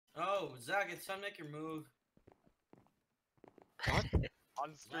Yo, Zach, it's time to make your move. What?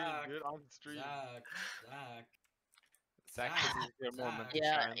 On stream, Zach, dude. On stream. Zach. Zach, this is your moment. to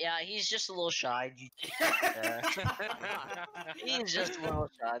Yeah, shine. yeah, he's just a little shy. Yeah. He's just a little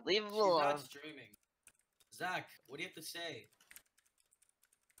shy. Leave him She's alone. not streaming. Zach, what do you have to say?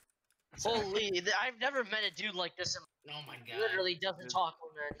 Holy, I've never met a dude like this. Oh my He god. literally doesn't talk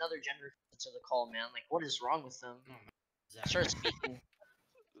when another gender to the call, man. Like, what is wrong with him? Oh my Zach. Start speaking.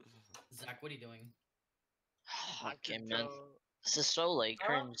 Zach, what are you doing? Okay, man. This is so like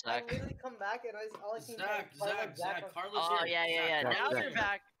cringe, I Zach. literally come back and all I see Zach, Carlos Oh here. yeah. Zach, Now Carlos you're here.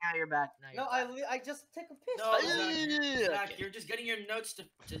 back. Now you're back. Now you're No, back. I just take a piss. No, Zach, Zach, Okay. you're just getting your notes to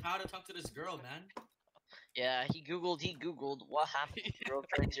how to talk to this girl, man. Yeah, he googled what happened to girl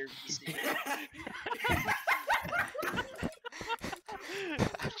trying to PC.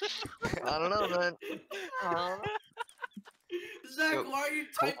 I don't know, man. Zach, why are you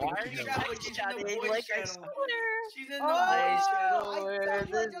typing why are in you the chat like she's in the voice like I channel? swear? She's in the I voice channel. swear, I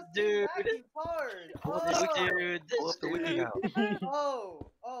this just dude. came back, you hard. This dude, Pull this up the wiki dude.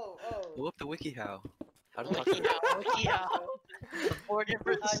 how. Oh. Pull up the wiki how. How to talk to Wiki out, wiki out. 4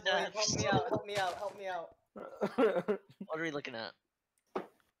 different Help steps. me out. What are we looking at?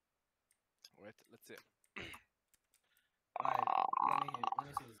 Wait, let's see. Alright, let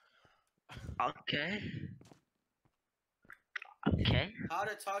me see this. Okay. Okay. How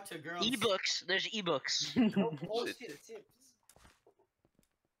to talk to girls. Ebooks. There's ebooks. Oh shit, it's it.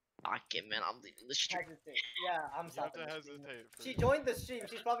 Okay, man. I'm leaving the stream. Yeah, I'm You have stopping. to the stream. hesitate. For She joined the stream.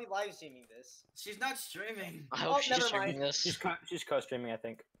 She's probably live streaming this. She's not streaming. I hope Oh, she's never streaming mind. this. She's co-streaming, I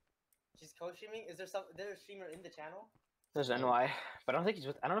think. She's co-streaming. Is there a streamer in the channel? There's NY, but I don't think he's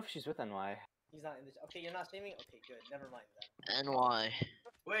with. I don't know if she's with NY. He's not in the. Okay, you're not streaming. Okay, good. Never mind that. NY.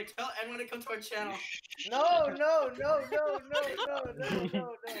 Wait, tell anyone to come to our channel. No,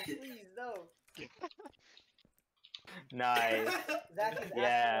 please, no. Nice. Zach is asking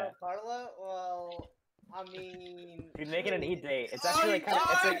Yeah. about Carla. Well, I mean. He's making an eat date. It's Oh, actually kind of.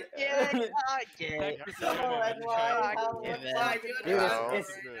 It's like. Okay. Come on, NY. Yeah, What's man. up? Dude, No. it's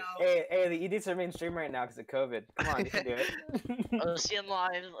hey, the ED's are main stream right now because of COVID. Come on, you can do it. OCN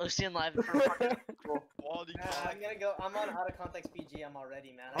live for quality I'm gonna go. I'm on out of context PG. I'm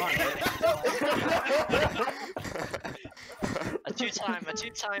already, man. Come on, a two-time